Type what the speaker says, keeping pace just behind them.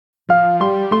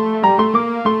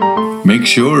make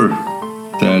sure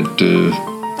that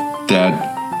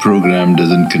that program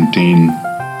doesn't contain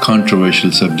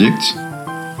controversial subjects,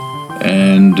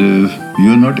 and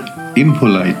you're not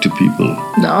impolite to people.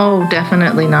 No,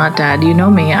 definitely not, Dad. You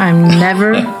know me. I'm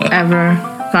never, ever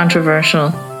controversial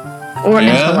or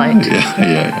impolite.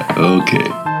 Yeah. Okay.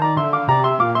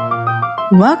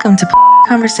 Welcome to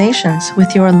Conversations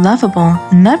with your lovable,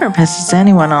 never pisses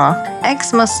anyone off,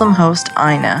 ex-Muslim host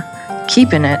Aina,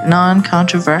 keeping it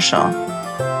non-controversial.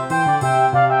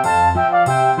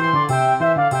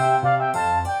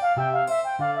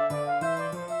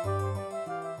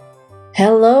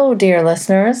 Hello, dear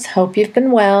listeners. Hope you've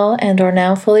been well and are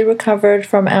now fully recovered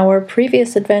from our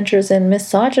previous adventures in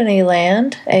Misogyny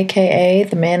Land, aka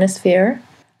the Manosphere.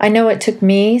 I know it took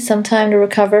me some time to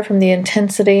recover from the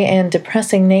intensity and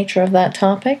depressing nature of that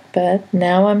topic, but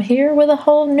now I'm here with a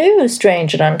whole new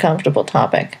strange and uncomfortable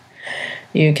topic.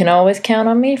 You can always count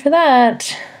on me for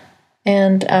that.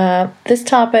 And this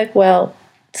topic, well,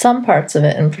 some parts of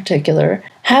it in particular,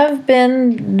 have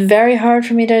been very hard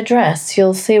for me to address.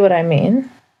 You'll see what I mean.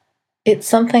 It's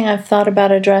something I've thought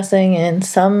about addressing in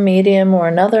some medium or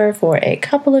another for a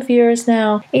couple of years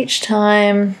now. Each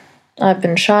time I've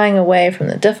been shying away from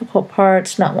the difficult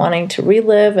parts, not wanting to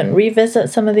relive and revisit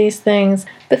some of these things,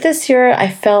 but this year I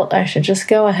felt I should just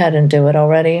go ahead and do it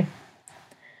already.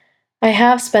 I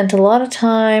have spent a lot of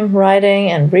time writing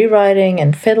and rewriting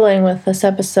and fiddling with this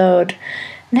episode,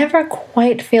 never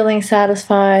quite feeling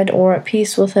satisfied or at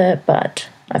peace with it, but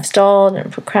I've stalled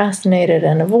and procrastinated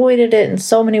and avoided it in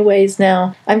so many ways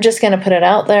now. I'm just going to put it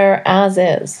out there as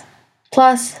is.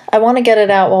 Plus, I want to get it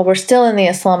out while we're still in the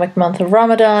Islamic month of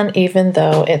Ramadan, even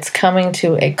though it's coming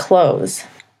to a close.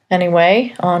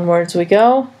 Anyway, onwards we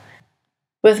go.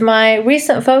 With my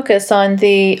recent focus on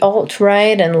the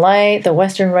alt-right and light, the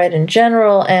Western right in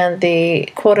general, and the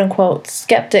quote-unquote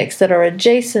skeptics that are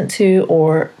adjacent to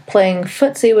or playing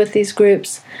footsie with these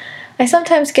groups, I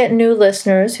sometimes get new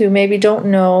listeners who maybe don't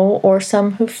know, or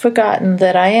some who've forgotten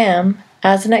that I am,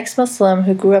 as an ex-Muslim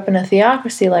who grew up in a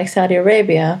theocracy like Saudi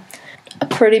Arabia, a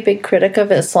pretty big critic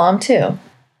of Islam too.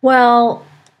 Well,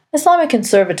 Islamic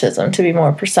conservatism, to be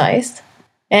more precise.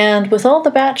 And with all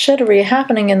the batshittery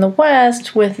happening in the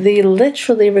West, with the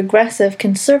literally regressive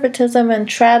conservatism and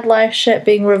trad life shit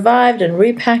being revived and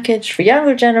repackaged for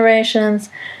younger generations,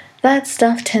 that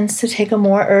stuff tends to take a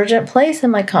more urgent place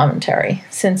in my commentary.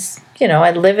 Since,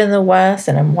 I live in the West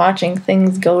and I'm watching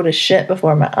things go to shit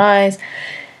before my eyes.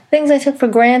 Things I took for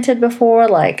granted before,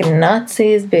 like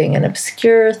Nazis being an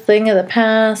obscure thing of the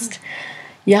past,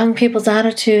 young people's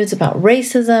attitudes about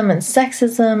racism and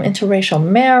sexism, interracial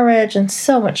marriage, and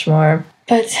so much more.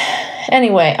 But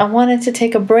anyway, I wanted to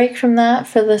take a break from that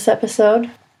for this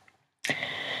episode.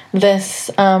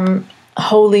 This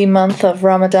holy month of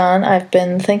Ramadan, I've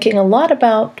been thinking a lot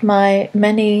about my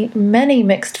many, many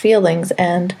mixed feelings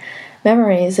and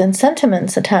memories and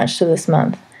sentiments attached to this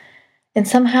month. And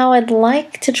somehow I'd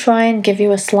like to try and give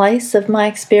you a slice of my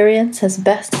experience as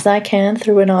best as I can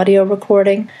through an audio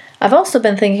recording. I've also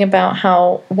been thinking about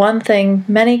how one thing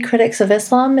many critics of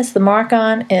Islam miss the mark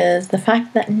on is the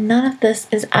fact that none of this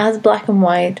is as black and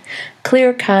white,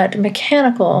 clear-cut,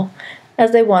 mechanical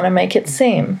as they want to make it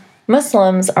seem.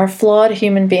 Muslims are flawed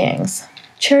human beings,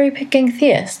 cherry-picking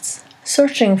theists,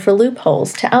 searching for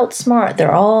loopholes to outsmart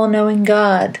their all-knowing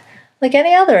God. Like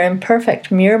any other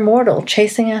imperfect mere mortal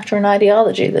chasing after an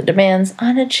ideology that demands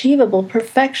unachievable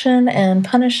perfection and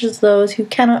punishes those who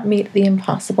cannot meet the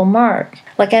impossible mark.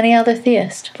 Like any other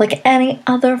theist, like any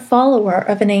other follower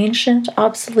of an ancient,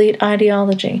 obsolete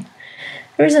ideology.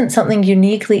 There isn't something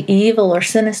uniquely evil or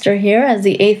sinister here, as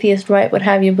the atheist right would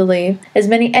have you believe, as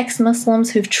many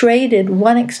ex-Muslims who've traded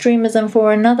one extremism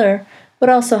for another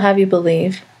would also have you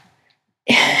believe.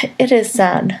 It is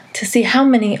sad to see how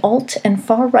many alt and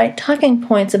far-right talking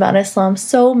points about Islam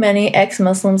so many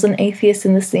ex-Muslims and atheists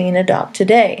in the scene adopt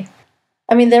today.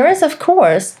 I mean, there is, of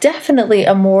course, definitely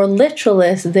a more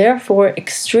literalist, therefore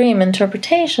extreme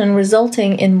interpretation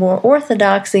resulting in more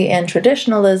orthodoxy and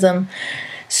traditionalism,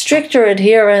 stricter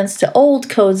adherence to old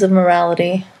codes of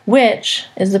morality, which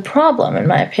is the problem, in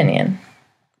my opinion.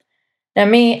 Now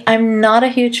me, I'm not a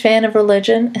huge fan of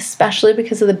religion, especially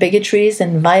because of the bigotries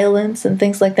and violence and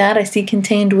things like that I see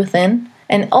contained within.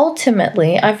 And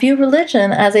ultimately, I view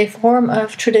religion as a form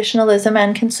of traditionalism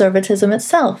and conservatism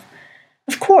itself.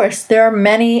 Of course, there are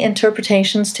many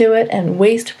interpretations to it and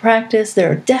ways to practice.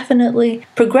 There are definitely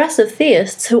progressive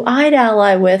theists who I'd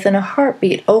ally with in a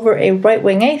heartbeat over a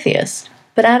right-wing atheist.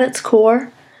 But at its core,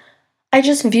 I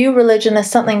just view religion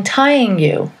as something tying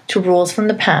you to rules from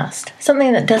the past,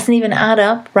 something that doesn't even add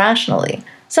up rationally,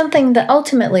 something that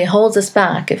ultimately holds us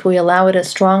back if we allow it a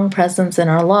strong presence in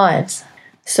our lives.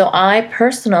 So I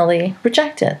personally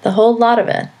reject it, the whole lot of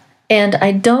it. And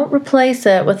I don't replace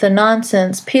it with the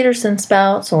nonsense Peterson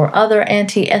spouts or other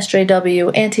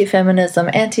anti-SJW, anti-feminism,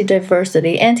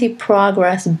 anti-diversity,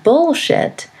 anti-progress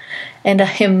bullshit. And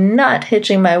I am not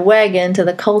hitching my wagon to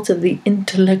the cult of the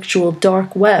intellectual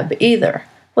dark web either.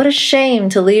 What a shame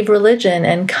to leave religion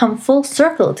and come full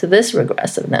circle to this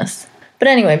regressiveness. But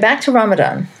anyway, back to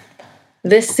Ramadan.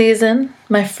 This season,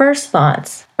 my first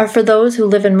thoughts are for those who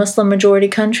live in Muslim-majority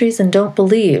countries and don't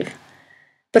believe,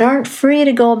 but aren't free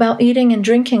to go about eating and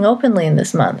drinking openly in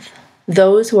this month.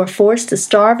 Those who are forced to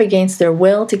starve against their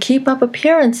will to keep up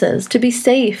appearances, to be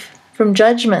safe from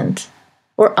judgment,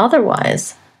 or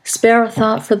otherwise. Spare a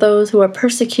thought for those who are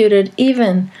persecuted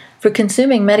even for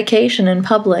consuming medication in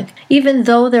public, even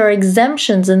though there are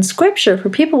exemptions in Scripture for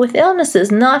people with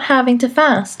illnesses not having to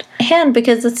fast, and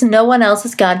because it's no one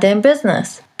else's goddamn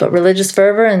business. But religious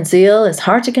fervor and zeal is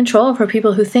hard to control for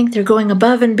people who think they're going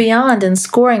above and beyond and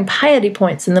scoring piety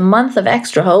points in the month of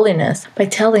extra holiness by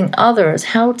telling others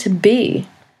how to be.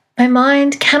 My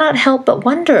mind cannot help but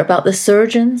wonder about the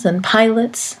surgeons and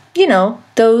pilots,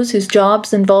 those whose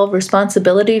jobs involve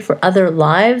responsibility for other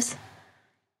lives,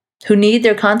 who need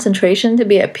their concentration to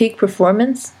be at peak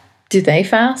performance. Do they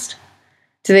fast?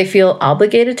 Do they feel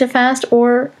obligated to fast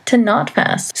or to not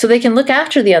fast so they can look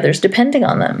after the others depending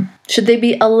on them? Should they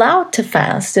be allowed to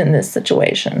fast in this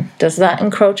situation? Does that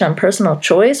encroach on personal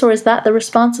choice, or is that the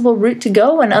responsible route to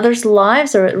go when others'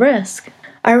 lives are at risk?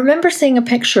 I remember seeing a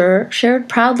picture shared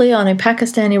proudly on a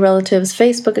Pakistani relative's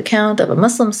Facebook account of a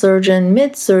Muslim surgeon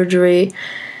mid-surgery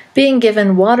being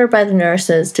given water by the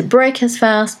nurses to break his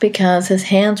fast because his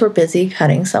hands were busy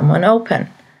cutting someone open.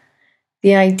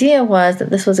 The idea was that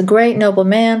this was a great, noble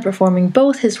man performing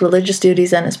both his religious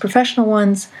duties and his professional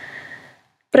ones.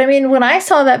 But when I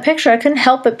saw that picture, I couldn't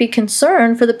help but be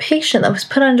concerned for the patient that was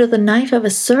put under the knife of a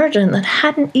surgeon that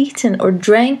hadn't eaten or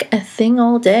drank a thing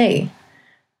all day.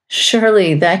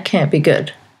 Surely that can't be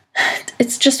good.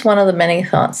 It's just one of the many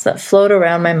thoughts that float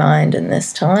around my mind in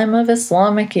this time of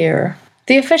Islamic year.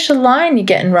 The official line you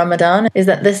get in Ramadan is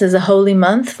that this is a holy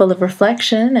month full of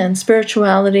reflection and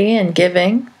spirituality and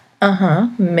giving.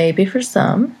 Maybe for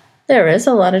some. There is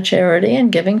a lot of charity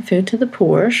and giving food to the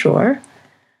poor, sure.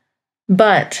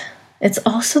 But it's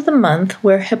also the month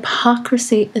where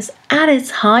hypocrisy is at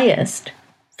its highest.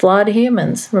 Flawed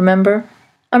humans, remember?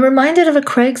 I'm reminded of a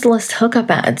Craigslist hookup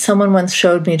ad someone once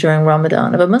showed me during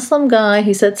Ramadan of a Muslim guy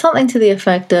who said something to the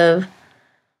effect of,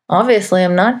 "Obviously,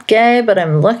 I'm not gay, but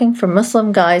I'm looking for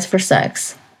Muslim guys for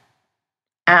sex."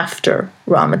 After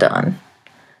Ramadan.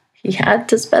 He had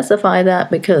to specify that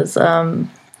because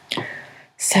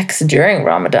sex during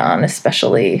Ramadan,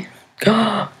 especially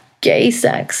gay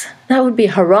sex, that would be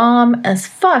haram as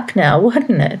fuck now,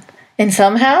 wouldn't it? And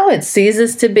somehow it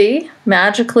ceases to be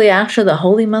magically after the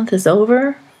holy month is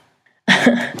over?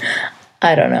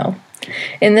 I don't know.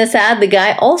 In this ad, the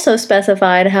guy also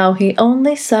specified how he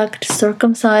only sucked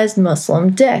circumcised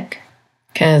Muslim dick.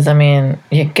 Because,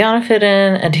 you gotta fit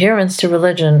in adherence to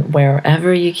religion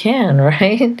wherever you can,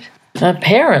 right?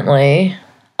 Apparently,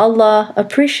 Allah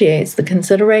appreciates the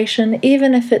consideration,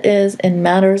 even if it is in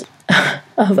matters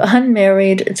of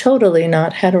unmarried, totally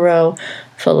not hetero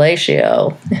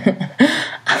fellatio.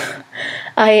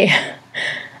 I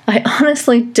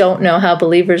honestly don't know how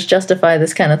believers justify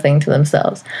this kind of thing to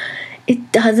themselves.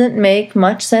 It doesn't make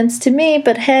much sense to me,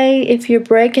 but hey, if you're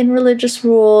breaking religious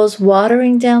rules,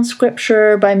 watering down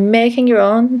Scripture by making your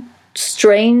own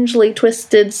strangely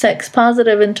twisted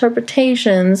sex-positive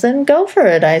interpretations, then go for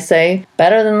it, I say.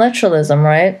 Better than literalism,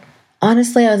 right?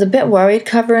 Honestly, I was a bit worried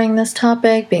covering this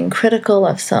topic, being critical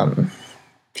of some,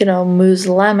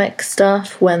 Muslimic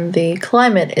stuff when the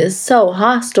climate is so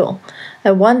hostile.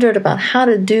 I wondered about how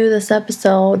to do this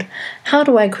episode. How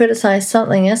do I criticize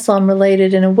something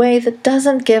Islam-related in a way that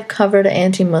doesn't give cover to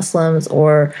anti-Muslims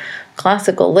or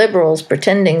classical liberals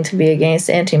pretending to be against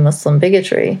anti-Muslim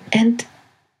bigotry? And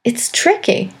it's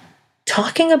tricky.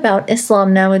 Talking about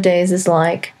Islam nowadays is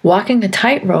like walking a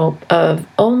tightrope of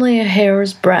only a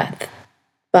hair's breadth.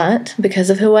 But because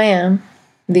of who I am,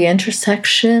 the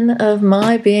intersection of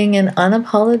my being an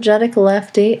unapologetic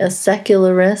lefty, a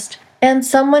secularist, and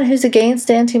someone who's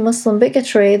against anti-Muslim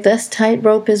bigotry, this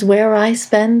tightrope is where I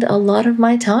spend a lot of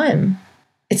my time.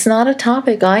 It's not a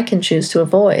topic I can choose to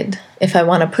avoid if I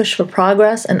want to push for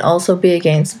progress and also be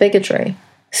against bigotry.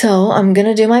 So I'm going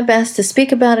to do my best to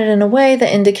speak about it in a way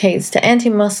that indicates to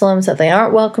anti-Muslims that they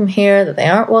aren't welcome here, that they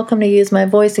aren't welcome to use my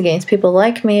voice against people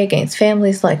like me, against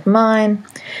families like mine.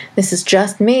 This is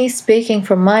just me speaking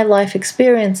from my life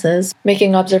experiences,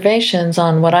 making observations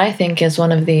on what I think is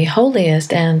one of the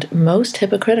holiest and most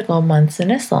hypocritical months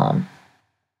in Islam.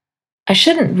 I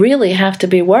shouldn't really have to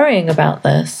be worrying about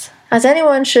this, as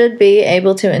anyone should be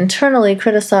able to internally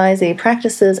criticize the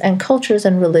practices and cultures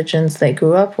and religions they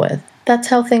grew up with. That's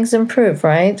how things improve,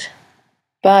 right?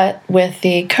 But with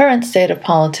the current state of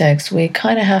politics, we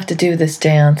kind of have to do this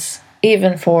dance,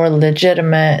 even for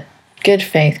legitimate, good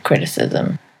faith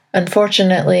criticism.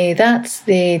 Unfortunately, that's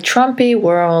the Trumpy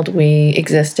world we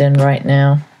exist in right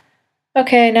now.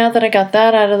 Okay, now that I got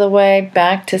that out of the way,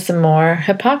 back to some more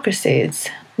hypocrisies.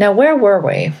 Now, where were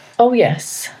we? Oh,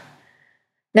 yes.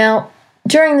 Now,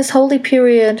 during this holy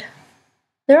period,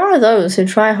 there are those who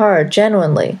try hard,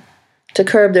 genuinely, to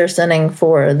curb their sinning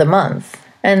for the month.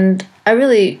 And I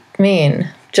really mean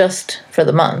just for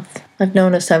the month. I've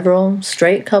known of several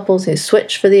straight couples who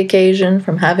switch for the occasion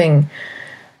from having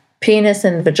penis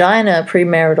and vagina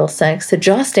premarital sex to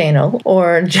just anal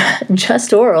or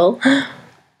just oral,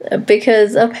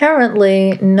 because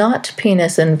apparently not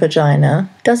penis and vagina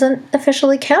doesn't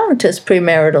officially count as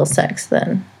premarital sex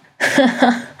then.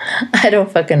 I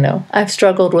don't fucking know. I've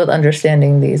struggled with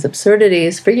understanding these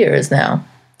absurdities for years now.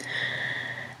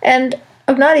 And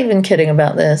I'm not even kidding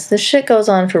about this. This shit goes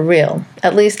on for real.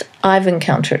 At least I've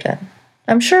encountered it.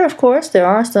 I'm sure, of course, there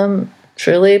are some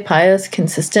truly pious,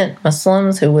 consistent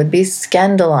Muslims who would be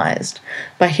scandalized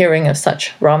by hearing of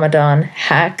such Ramadan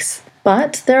hacks,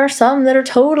 but there are some that are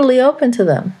totally open to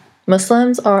them.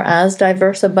 Muslims are as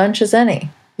diverse a bunch as any.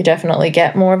 You definitely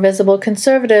get more visible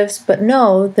conservatives, but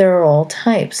no, there are all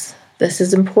types. This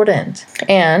is important.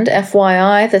 And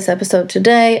FYI, this episode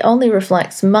today only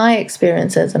reflects my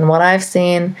experiences and what I've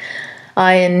seen.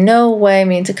 I in no way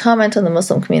mean to comment on the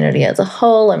Muslim community as a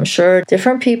whole. I'm sure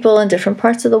different people in different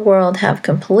parts of the world have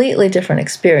completely different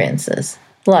experiences.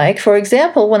 Like, for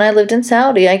example, when I lived in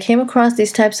Saudi, I came across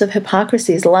these types of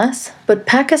hypocrisies less, but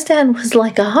Pakistan was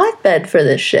like a hotbed for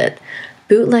this shit.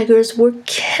 Bootleggers were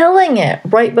killing it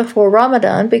right before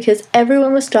Ramadan because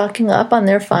everyone was stocking up on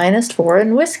their finest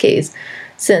foreign whiskeys,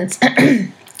 since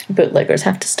bootleggers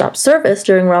have to stop service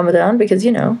during Ramadan because,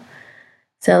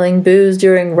 selling booze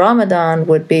during Ramadan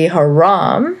would be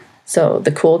haram, so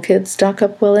the cool kids stock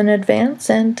up well in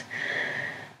advance, and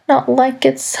not like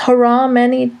it's haram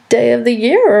any day of the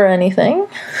year or anything.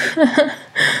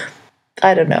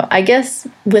 I don't know. I guess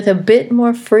with a bit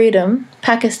more freedom,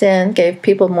 Pakistan gave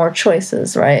people more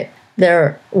choices, right?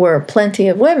 There were plenty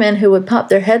of women who would pop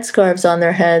their headscarves on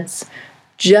their heads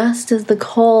just as the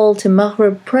call to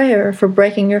Maghrib prayer for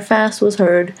breaking your fast was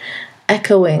heard,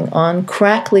 echoing on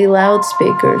crackly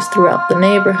loudspeakers throughout the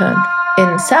neighborhood.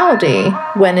 In Saudi,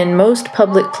 when in most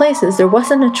public places there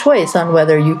wasn't a choice on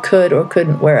whether you could or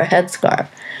couldn't wear a headscarf,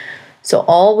 so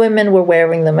all women were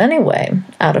wearing them anyway,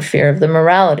 out of fear of the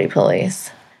morality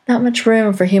police. Not much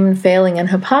room for human failing and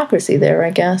hypocrisy there, I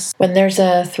guess, when there's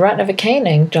a threat of a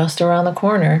caning just around the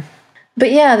corner.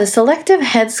 But yeah, the selective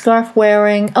headscarf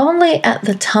wearing only at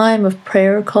the time of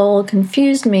prayer call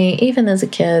confused me even as a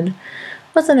kid.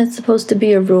 Wasn't it supposed to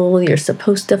be a rule you're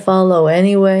supposed to follow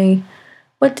anyway?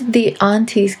 What did the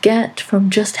aunties get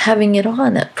from just having it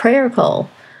on at prayer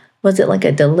call? Was it like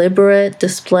a deliberate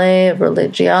display of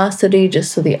religiosity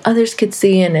just so the others could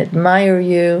see and admire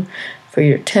you for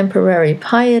your temporary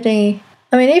piety?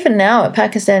 I mean, even now at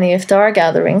Pakistani iftar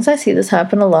gatherings, I see this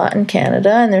happen a lot in Canada,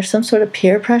 and there's some sort of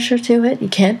peer pressure to it. You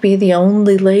can't be the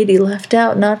only lady left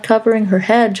out not covering her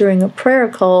head during a prayer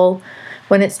call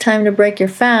when it's time to break your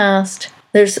fast.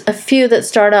 There's a few that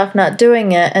start off not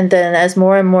doing it, and then as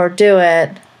more and more do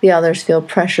it, the others feel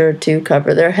pressured to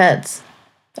cover their heads.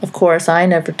 Of course, I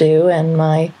never do, and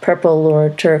my purple or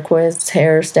turquoise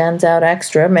hair stands out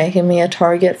extra, making me a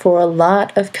target for a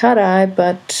lot of cut-eye,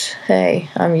 but hey,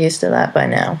 I'm used to that by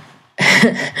now.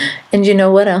 And you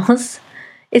know what else?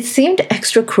 It seemed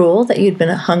extra cruel that you'd been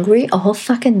hungry all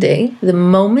fucking day. The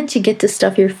moment you get to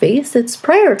stuff your face, it's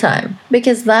prayer time,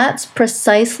 because that's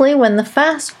precisely when the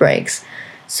fast breaks.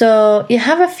 So you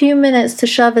have a few minutes to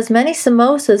shove as many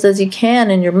samosas as you can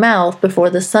in your mouth before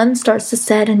the sun starts to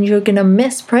set and you're going to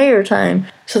miss prayer time.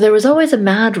 So there was always a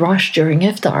mad rush during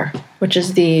iftar, which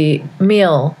is the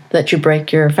meal that you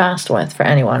break your fast with, for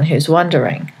anyone who's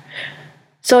wondering.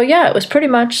 So yeah, it was pretty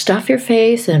much stuff your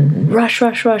face and rush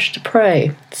to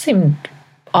pray. It seemed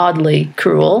oddly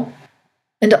cruel.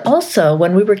 And also,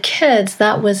 when we were kids,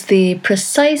 that was the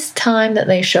precise time that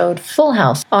they showed Full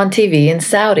House on TV in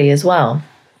Saudi as well.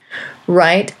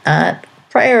 Right at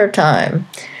prayer time.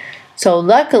 So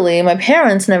luckily, my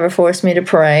parents never forced me to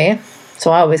pray,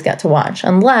 so I always got to watch.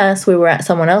 Unless we were at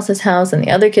someone else's house and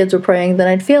the other kids were praying, then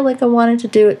I'd feel like I wanted to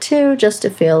do it too, just to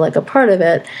feel like a part of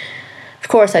it. Of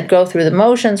course, I'd go through the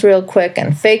motions real quick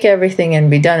and fake everything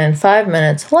and be done in 5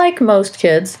 minutes, like most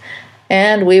kids.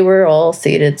 And we were all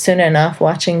seated soon enough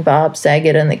watching Bob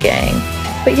Saget and the gang.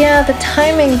 But yeah, the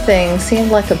timing thing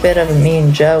seemed like a bit of a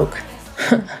mean joke.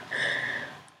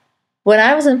 When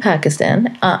I was in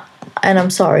Pakistan, and I'm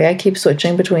sorry, I keep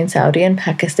switching between Saudi and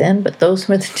Pakistan, but those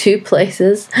were the two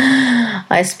places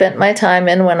I spent my time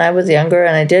in when I was younger,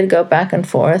 and I did go back and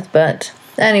forth. But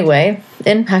anyway,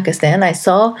 in Pakistan, I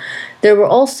saw there were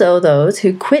also those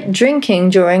who quit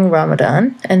drinking during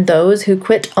Ramadan, and those who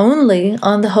quit only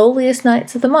on the holiest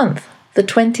nights of the month, the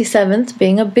 27th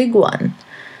being a big one.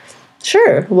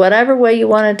 Sure, whatever way you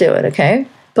want to do it, okay?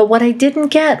 But what I didn't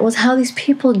get was how these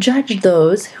people judged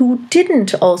those who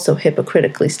didn't also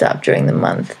hypocritically stop during the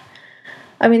month.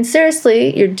 I mean,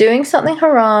 seriously, you're doing something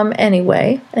haram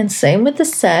anyway, and same with the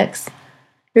sex.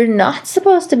 You're not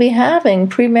supposed to be having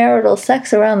premarital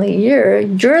sex around the year.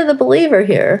 You're the believer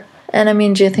here. And I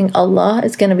mean, do you think Allah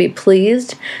is going to be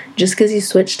pleased just because you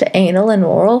switched to anal and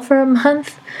oral for a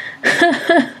month?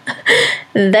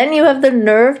 Then you have the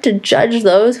nerve to judge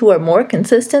those who are more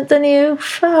consistent than you?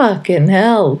 Fucking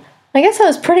hell. I guess I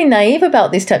was pretty naive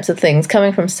about these types of things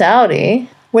coming from Saudi,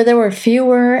 where there were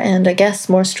fewer and I guess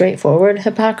more straightforward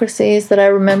hypocrisies that I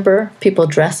remember. People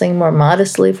dressing more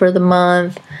modestly for the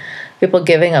month, people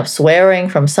giving up swearing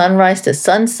from sunrise to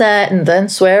sunset and then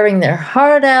swearing their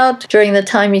heart out during the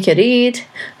time you could eat,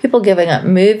 people giving up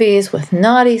movies with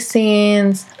naughty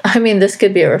scenes. I mean, this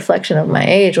could be a reflection of my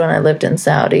age when I lived in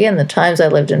Saudi and the times I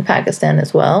lived in Pakistan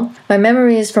as well. My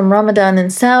memories from Ramadan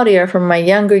in Saudi are from my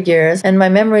younger years, and my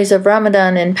memories of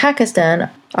Ramadan in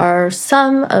Pakistan are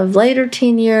some of later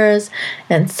teen years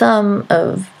and some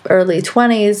of early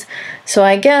 20s. So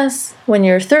I guess when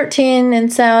you're 13 in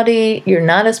Saudi, you're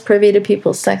not as privy to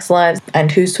people's sex lives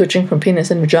and who's switching from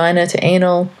penis and vagina to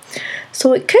anal.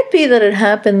 So it could be that it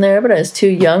happened there, but I was too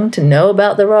young to know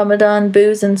about the Ramadan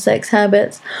booze and sex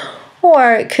habits.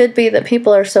 Or it could be that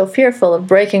people are so fearful of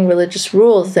breaking religious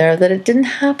rules there that it didn't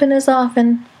happen as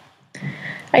often.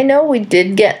 I know we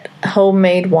did get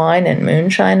homemade wine and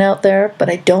moonshine out there, but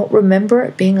I don't remember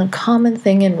it being a common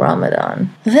thing in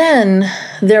Ramadan. Then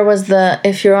there was the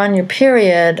if you're on your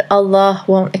period, Allah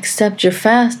won't accept your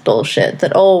fast bullshit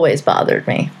that always bothered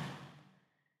me.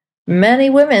 Many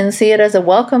women see it as a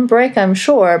welcome break, I'm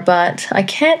sure, but I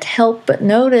can't help but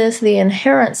notice the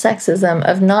inherent sexism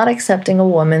of not accepting a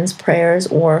woman's prayers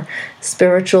or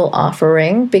spiritual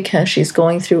offering because she's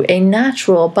going through a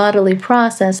natural bodily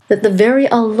process that the very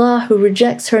Allah who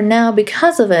rejects her now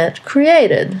because of it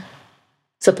created,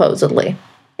 supposedly.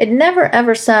 It never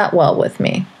ever sat well with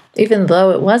me, even though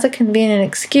it was a convenient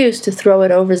excuse to throw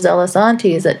it over zealous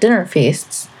aunties at dinner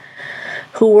feasts,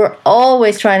 who were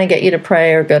always trying to get you to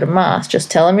pray or go to mosque. Just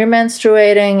tell them you're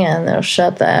menstruating and they'll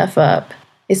shut the F up.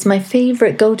 It's my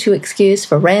favorite go-to excuse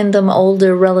for random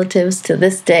older relatives to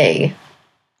this day.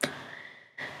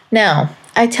 Now,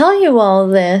 I tell you all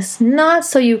this not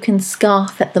so you can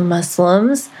scoff at the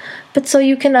Muslims, but so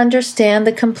you can understand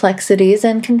the complexities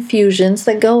and confusions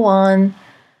that go on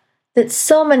that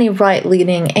so many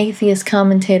right-leaning atheist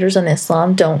commentators on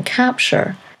Islam don't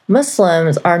capture.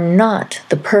 Muslims are not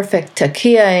the perfect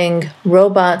taqiyya-ing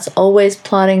robots always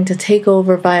plotting to take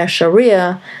over via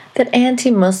Sharia that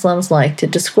anti-Muslims like to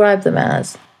describe them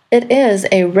as. It is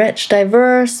a rich,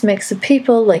 diverse mix of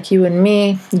people like you and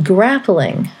me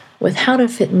grappling with how to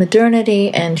fit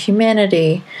modernity and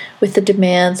humanity with the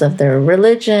demands of their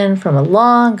religion from a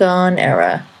long-gone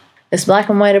era. This black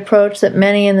and white approach that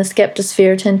many in the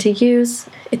skeptosphere tend to use,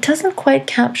 it doesn't quite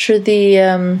capture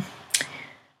the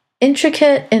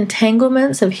intricate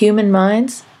entanglements of human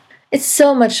minds. It's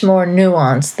so much more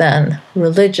nuanced than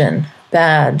religion,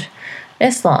 bad,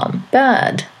 Islam,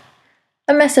 bad.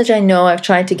 A message I know I've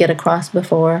tried to get across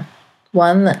before.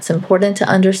 One that's important to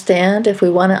understand if we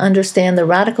want to understand the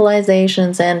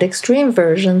radicalizations and extreme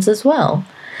versions as well.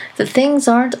 That things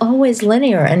aren't always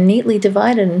linear and neatly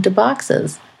divided into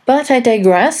boxes. But I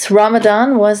digress.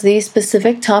 Ramadan was the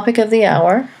specific topic of the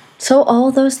hour. So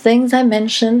all those things I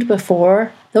mentioned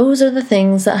before, those are the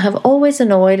things that have always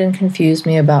annoyed and confused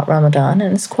me about Ramadan,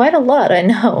 and it's quite a lot, I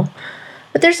know.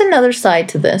 But there's another side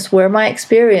to this, where my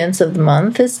experience of the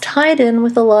month is tied in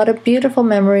with a lot of beautiful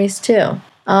memories too.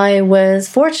 I was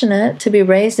fortunate to be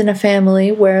raised in a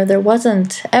family where there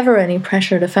wasn't ever any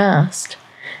pressure to fast.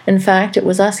 In fact, it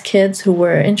was us kids who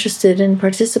were interested in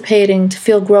participating to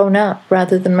feel grown up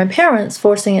rather than my parents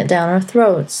forcing it down our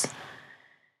throats.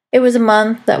 It was a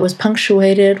month that was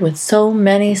punctuated with so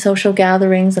many social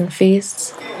gatherings and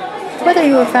feasts. Whether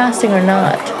you were fasting or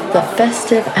not, the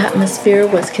festive atmosphere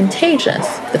was contagious.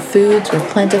 The foods were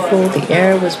plentiful, the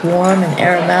air was warm and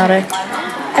aromatic.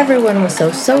 Everyone was so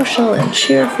social and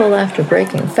cheerful after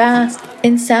breaking fast.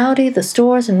 In Saudi, the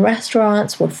stores and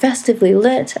restaurants were festively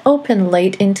lit, open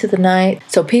late into the night,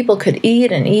 so people could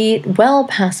eat and eat well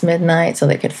past midnight so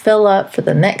they could fill up for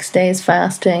the next day's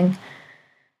fasting.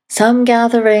 Some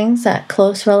gatherings at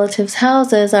close relatives'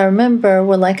 houses, I remember,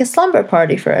 were like a slumber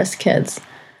party for us kids.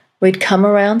 We'd come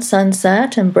around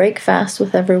sunset and break fast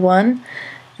with everyone.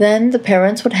 Then the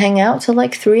parents would hang out till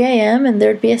like 3 a.m. and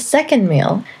there'd be a second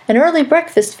meal, an early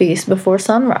breakfast feast before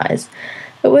sunrise.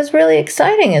 It was really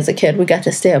exciting as a kid. We got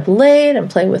to stay up late and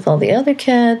play with all the other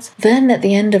kids. Then at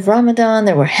the end of Ramadan,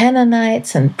 there were henna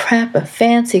nights and prep of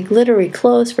fancy glittery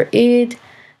clothes for Eid.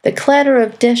 The clatter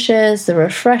of dishes, the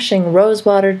refreshing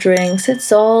rosewater drinks,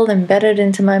 it's all embedded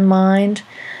into my mind.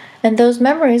 And those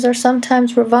memories are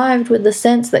sometimes revived with the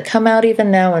scents that come out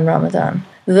even now in Ramadan.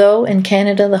 Though in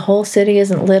Canada the whole city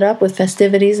isn't lit up with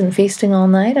festivities and feasting all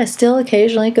night, I still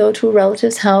occasionally go to a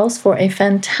relative's house for a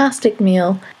fantastic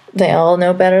meal. They all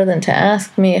know better than to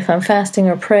ask me if I'm fasting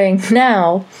or praying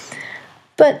now.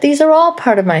 But these are all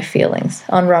part of my feelings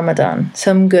on Ramadan.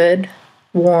 Some good,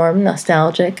 warm,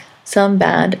 nostalgic, some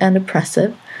bad and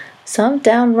oppressive, some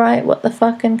downright what the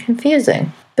fuck and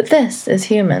confusing. But this is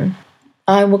human.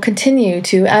 I will continue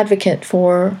to advocate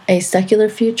for a secular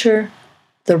future,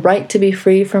 the right to be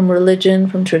free from religion,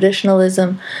 from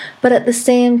traditionalism, but at the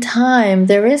same time,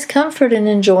 there is comfort in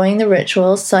enjoying the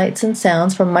rituals, sights, and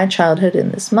sounds from my childhood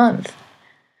in this month.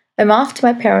 I'm off to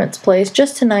my parents' place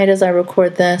just tonight as I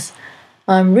record this.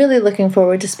 I'm really looking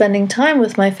forward to spending time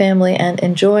with my family and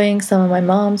enjoying some of my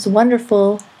mom's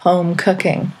wonderful home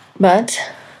cooking. But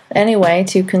anyway,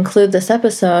 to conclude this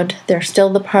episode, there's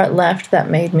still the part left that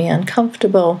made me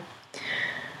uncomfortable.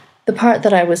 The part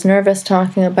that I was nervous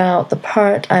talking about, the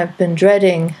part I've been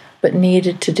dreading but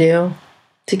needed to do,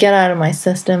 to get out of my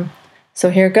system. So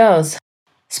here goes.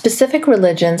 Specific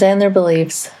religions and their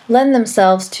beliefs lend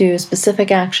themselves to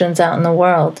specific actions out in the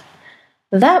world.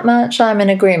 That much I'm in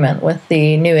agreement with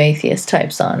the new atheist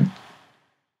types on.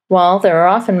 While there are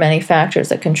often many factors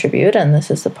that contribute, and this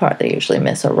is the part they usually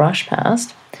miss or rush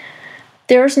past,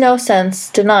 there's no sense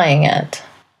denying it.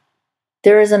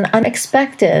 There is an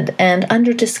unexpected and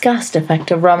under-discussed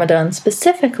effect of Ramadan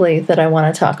specifically that I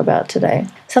want to talk about today.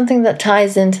 Something that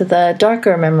ties into the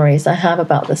darker memories I have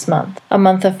about this month. A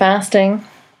month of fasting,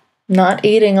 not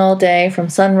eating all day from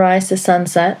sunrise to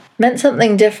sunset, meant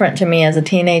something different to me as a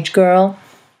teenage girl.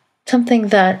 Something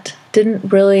that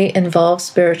didn't really involve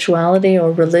spirituality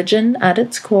or religion at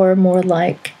its core, more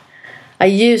like I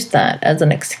used that as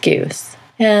an excuse.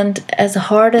 And as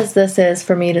hard as this is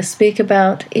for me to speak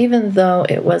about, even though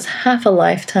it was half a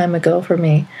lifetime ago for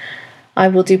me, I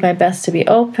will do my best to be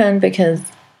open because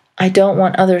I don't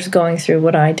want others going through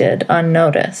what I did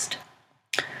unnoticed.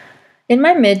 In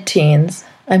my mid-teens,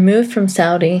 I moved from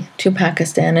Saudi to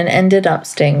Pakistan and ended up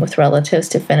staying with relatives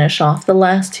to finish off the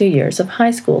last 2 years of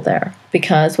high school there.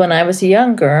 Because when I was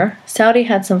younger, Saudi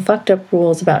had some fucked up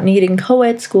rules about needing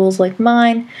co-ed schools like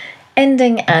mine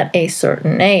ending at a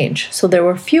certain age. So there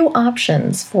were few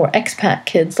options for expat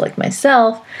kids like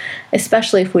myself,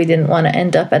 especially if we didn't want to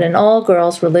end up at an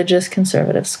all-girls religious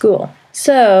conservative school.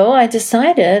 So I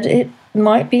decided it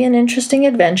might be an interesting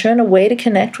adventure and a way to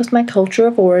connect with my culture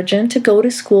of origin to go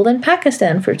to school in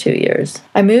Pakistan for 2 years.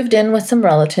 I moved in with some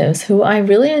relatives who I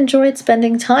really enjoyed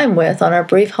spending time with on our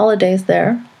brief holidays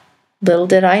there. Little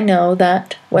did I know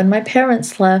that when my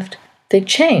parents left, they'd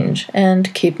change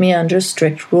and keep me under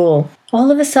strict rule.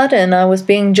 All of a sudden, I was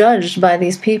being judged by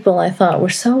these people I thought were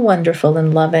so wonderful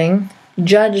and loving,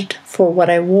 judged for what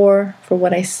I wore, for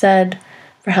what I said,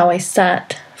 for how I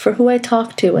sat, for who I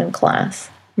talked to in class.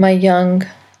 My young,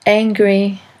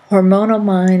 angry, hormonal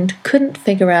mind couldn't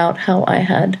figure out how I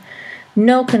had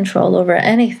no control over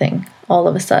anything all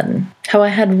of a sudden. How I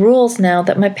had rules now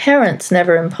that my parents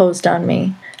never imposed on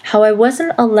me. How I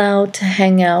wasn't allowed to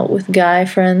hang out with guy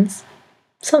friends.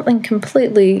 Something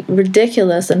completely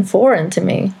ridiculous and foreign to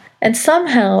me. And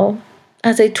somehow,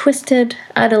 as a twisted,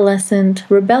 adolescent,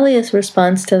 rebellious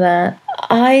response to that,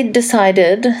 I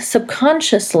decided,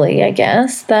 subconsciously, I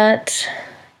guess, that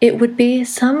it would be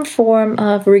some form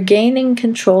of regaining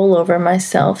control over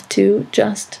myself to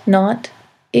just not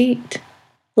eat.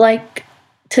 Like,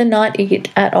 to not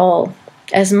eat at all,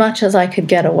 as much as I could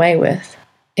get away with.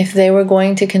 If they were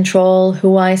going to control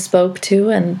who I spoke to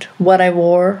and what I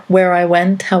wore, where I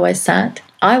went, how I sat,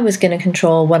 I was going to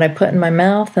control what I put in my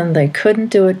mouth, and they couldn't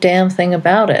do a damn thing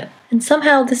about it. And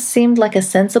somehow this seemed like a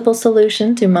sensible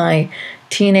solution to my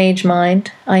teenage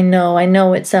mind. I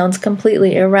know it sounds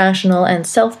completely irrational and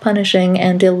self-punishing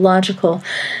and illogical,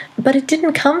 but it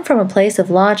didn't come from a place of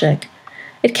logic.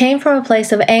 It came from a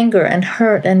place of anger and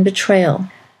hurt and betrayal.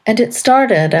 And it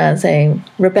started as a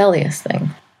rebellious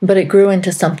thing. But it grew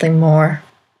into something more.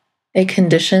 A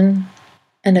condition,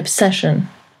 an obsession.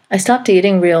 I stopped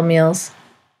eating real meals,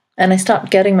 and I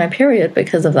stopped getting my period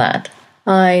because of that.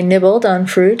 I nibbled on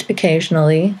fruit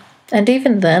occasionally, and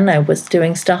even then I was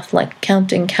doing stuff like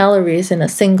counting calories in a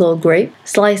single grape,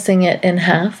 slicing it in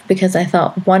half because I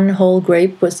thought one whole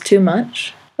grape was too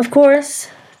much. Of course,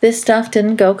 this stuff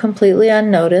didn't go completely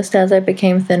unnoticed. As I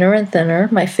became thinner and thinner,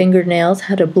 my fingernails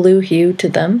had a blue hue to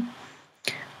them,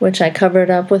 which I covered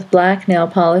up with black nail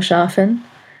polish often.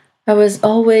 I was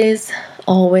always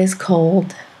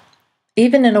cold,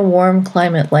 even in a warm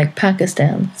climate like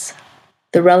Pakistan's.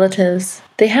 The relatives,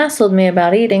 they hassled me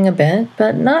about eating a bit,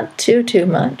 but not too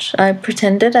much. I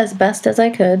pretended as best as I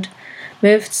could,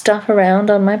 moved stuff around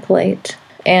on my plate,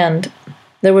 and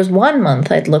there was one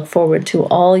month I'd look forward to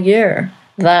all year.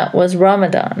 That was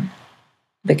Ramadan,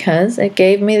 because it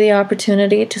gave me the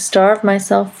opportunity to starve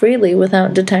myself freely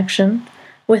without detection,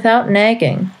 without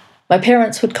nagging. My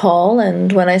parents would call,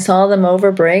 and when I saw them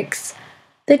over breaks,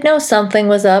 they'd know something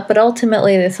was up, but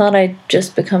ultimately they thought I'd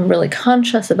just become really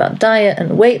conscious about diet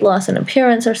and weight loss and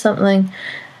appearance or something.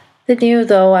 They knew,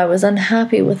 though, I was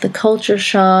unhappy with the culture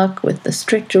shock, with the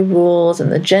stricter rules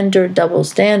and the gender double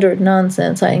standard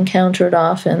nonsense I encountered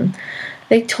often.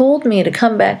 They told me to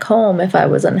come back home if I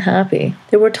was unhappy.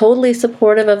 They were totally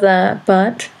supportive of that,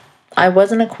 but I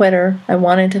wasn't a quitter. I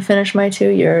wanted to finish my 2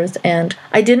 years, and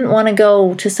I didn't want to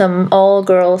go to some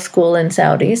all-girls school in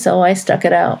Saudi, so I stuck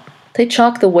it out. They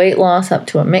chalk the weight loss up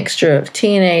to a mixture of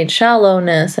teenage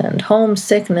shallowness and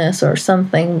homesickness or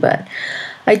something, but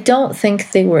I don't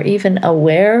think they were even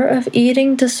aware of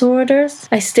eating disorders.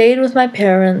 I stayed with my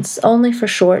parents only for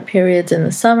short periods in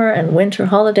the summer and winter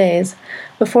holidays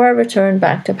before I returned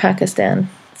back to Pakistan,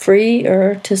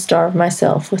 freer to starve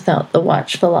myself without the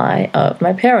watchful eye of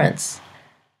my parents.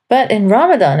 But in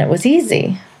Ramadan it was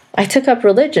easy. I took up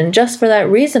religion just for that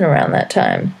reason around that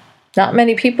time. Not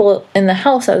many people in the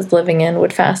house I was living in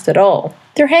would fast at all.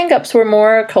 Their hang-ups were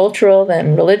more cultural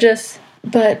than religious,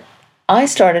 but I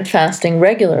started fasting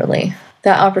regularly.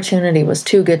 That opportunity was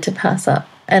too good to pass up.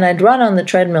 And I'd run on the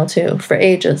treadmill too, for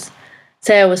ages.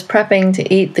 Say I was prepping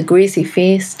to eat the greasy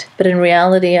feast, but in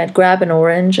reality I'd grab an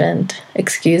orange and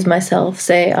excuse myself,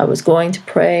 say I was going to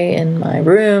pray in my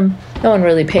room. No one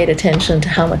really paid attention to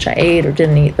how much I ate or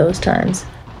didn't eat those times.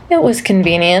 It was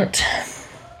convenient.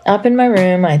 Up in my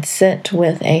room, I'd sit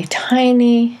with a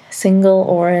tiny single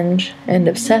orange and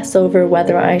obsess over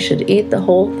whether I should eat the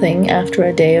whole thing after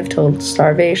a day of total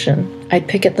starvation. I'd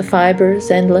pick at the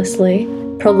fibers endlessly,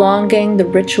 prolonging the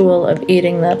ritual of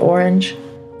eating that orange.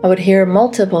 I would hear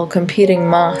multiple competing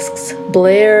mosques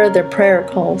blare their prayer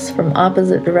calls from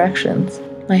opposite directions.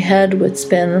 My head would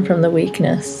spin from the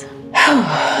weakness.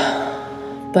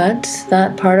 But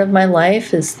that part of my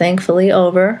life is thankfully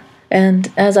over.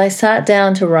 And as I sat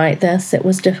down to write this, it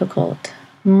was difficult.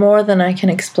 More than I can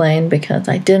explain, because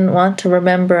I didn't want to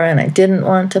remember and I didn't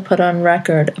want to put on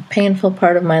record a painful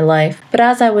part of my life. But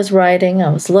as I was writing, I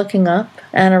was looking up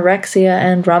anorexia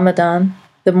and Ramadan.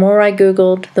 The more I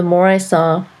Googled, the more I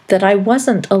saw that I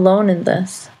wasn't alone in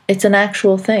this. It's an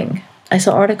actual thing. I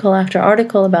saw article after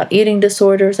article about eating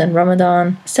disorders and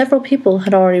Ramadan. Several people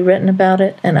had already written about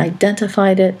it and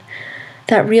identified it.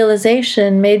 That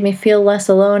realization made me feel less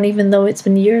alone, even though it's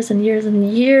been years and years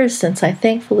and years since I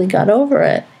thankfully got over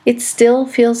it. It still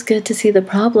feels good to see the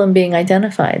problem being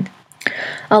identified.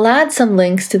 I'll add some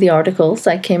links to the articles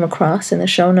I came across in the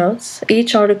show notes.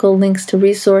 Each article links to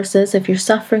resources if you're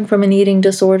suffering from an eating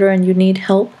disorder and you need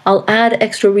help. I'll add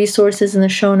extra resources in the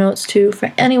show notes too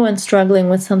for anyone struggling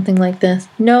with something like this.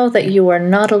 Know that you are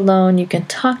not alone. You can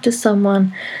talk to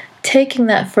someone. Taking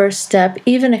that first step,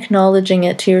 even acknowledging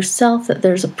it to yourself that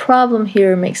there's a problem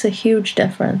here, makes a huge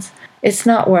difference. It's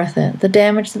not worth it. The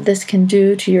damage that this can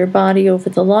do to your body over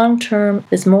the long term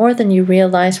is more than you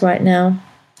realize right now.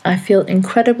 I feel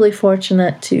incredibly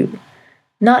fortunate to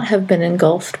not have been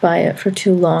engulfed by it for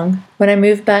too long. When I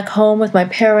moved back home with my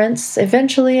parents,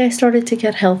 eventually I started to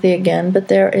get healthy again, but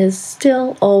there is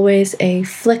still always a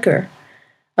flicker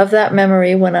of that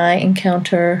memory when I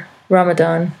encounter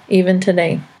Ramadan, even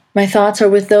today. My thoughts are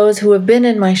with those who have been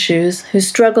in my shoes, who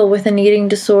struggle with an eating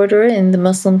disorder in the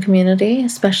Muslim community,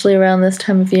 especially around this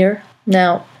time of year.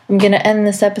 Now, I'm going to end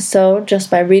this episode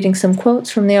just by reading some quotes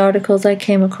from the articles I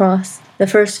came across. The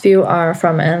first few are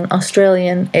from an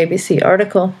Australian ABC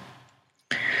article.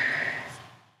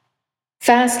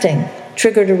 Fasting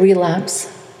triggered a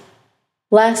relapse.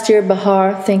 Last year,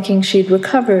 Bahar, thinking she'd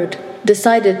recovered,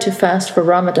 decided to fast for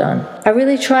Ramadan. I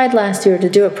really tried last year to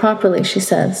do it properly, she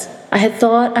says. I had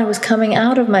thought I was coming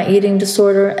out of my eating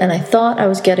disorder and I thought I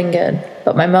was getting good.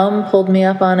 But my mom pulled me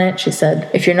up on it. She said,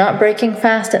 if you're not breaking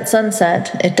fast at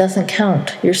sunset, it doesn't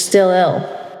count. You're still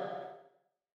ill.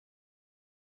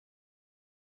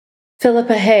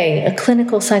 Philippa Hay, a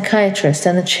clinical psychiatrist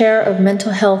and the chair of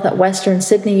mental health at Western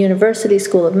Sydney University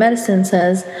School of Medicine,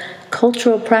 says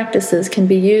cultural practices can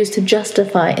be used to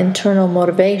justify internal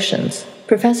motivations.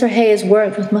 Professor Hay has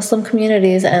worked with Muslim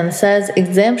communities and says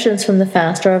exemptions from the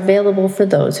fast are available for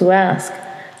those who ask.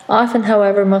 Often,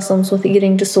 however, Muslims with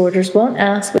eating disorders won't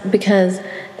ask because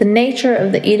the nature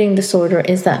of the eating disorder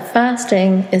is that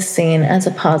fasting is seen as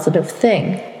a positive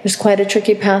thing. There's quite a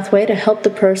tricky pathway to help the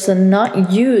person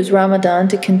not use Ramadan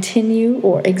to continue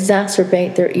or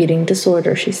exacerbate their eating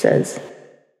disorder, she says.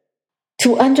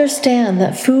 To understand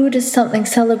that food is something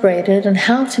celebrated and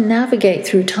how to navigate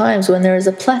through times when there is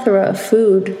a plethora of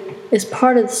food is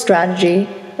part of the strategy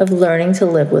of learning to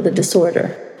live with a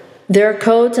disorder. There are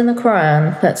codes in the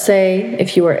Quran that say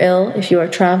if you are ill, if you are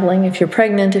traveling, if you're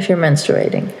pregnant, if you're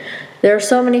menstruating. There are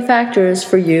so many factors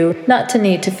for you not to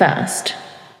need to fast.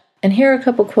 And here are a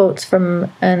couple quotes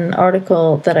from an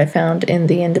article that I found in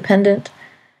The Independent.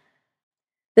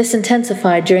 This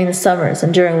intensified during the summers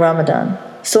and during Ramadan.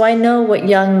 So I know what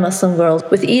young Muslim girls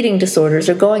with eating disorders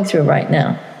are going through right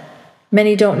now.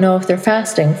 Many don't know if they're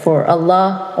fasting for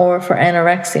Allah or for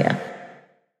anorexia.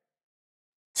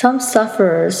 Some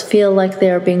sufferers feel like they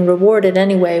are being rewarded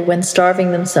anyway when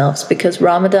starving themselves because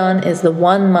Ramadan is the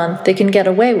one month they can get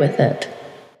away with it.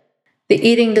 The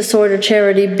eating disorder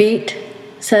charity BEAT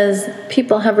says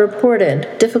people have reported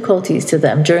difficulties to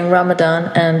them during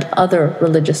Ramadan and other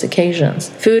religious occasions.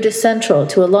 Food is central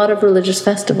to a lot of religious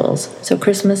festivals, so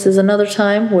Christmas is another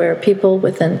time where people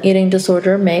with an eating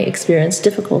disorder may experience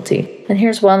difficulty. And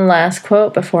here's one last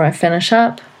quote before I finish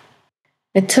up.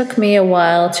 It took me a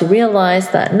while to realize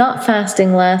that not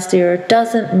fasting last year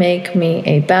doesn't make me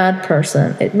a bad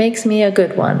person. It makes me a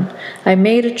good one. I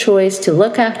made a choice to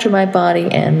look after my body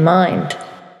and mind.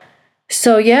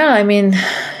 So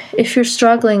if you're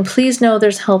struggling, please know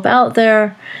there's help out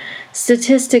there.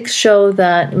 Statistics show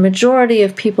that majority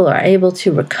of people are able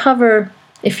to recover.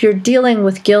 If you're dealing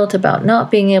with guilt about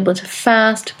not being able to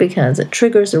fast because it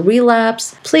triggers a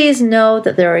relapse, please know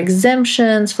that there are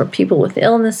exemptions for people with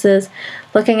illnesses.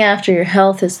 Looking after your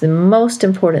health is the most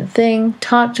important thing.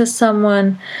 Talk to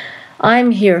someone.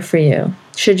 I'm here for you,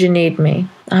 should you need me.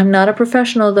 I'm not a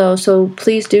professional though, so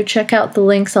please do check out the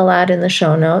links I'll add in the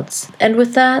show notes. And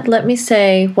with that, let me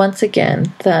say once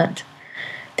again that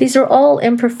these are all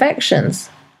imperfections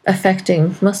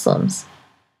affecting Muslims.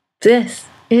 This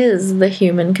is the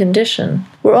human condition.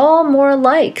 We're all more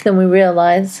alike than we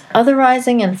realize.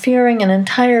 Otherizing and fearing an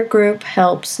entire group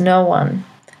helps no one.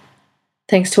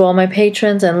 Thanks to all my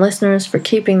patrons and listeners for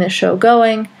keeping this show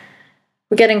going.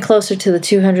 We're getting closer to the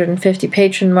 250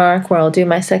 patron mark where I'll do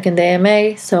my second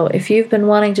AMA, so if you've been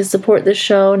wanting to support this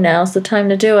show, now's the time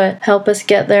to do it. Help us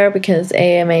get there because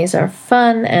AMAs are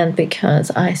fun and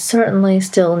because I certainly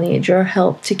still need your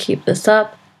help to keep this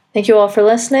up. Thank you all for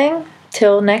listening.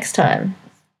 Till next time.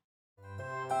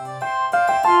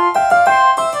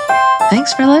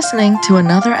 Thanks for listening to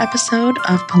another episode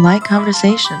of Polite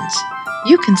Conversations.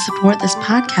 You can support this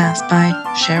podcast by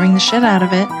sharing the shit out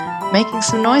of it, making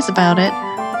some noise about it,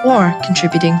 or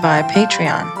contributing via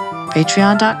Patreon.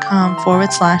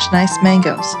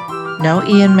 Patreon.com/nicemangoes. No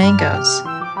E in mangoes.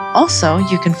 Also,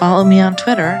 you can follow me on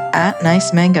Twitter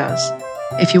 @nicemangoes.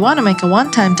 If you want to make a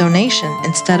one-time donation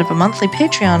instead of a monthly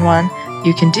Patreon one,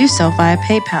 you can do so via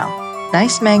PayPal.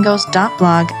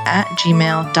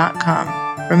 nicemangoes.blog@gmail.com.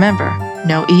 Remember,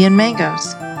 no E in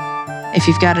mangoes. If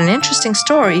you've got an interesting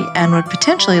story and would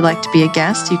potentially like to be a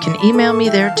guest, you can email me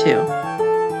there too.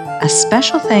 A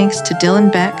special thanks to Dylan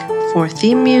Beck for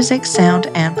theme music, sound,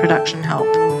 and production help.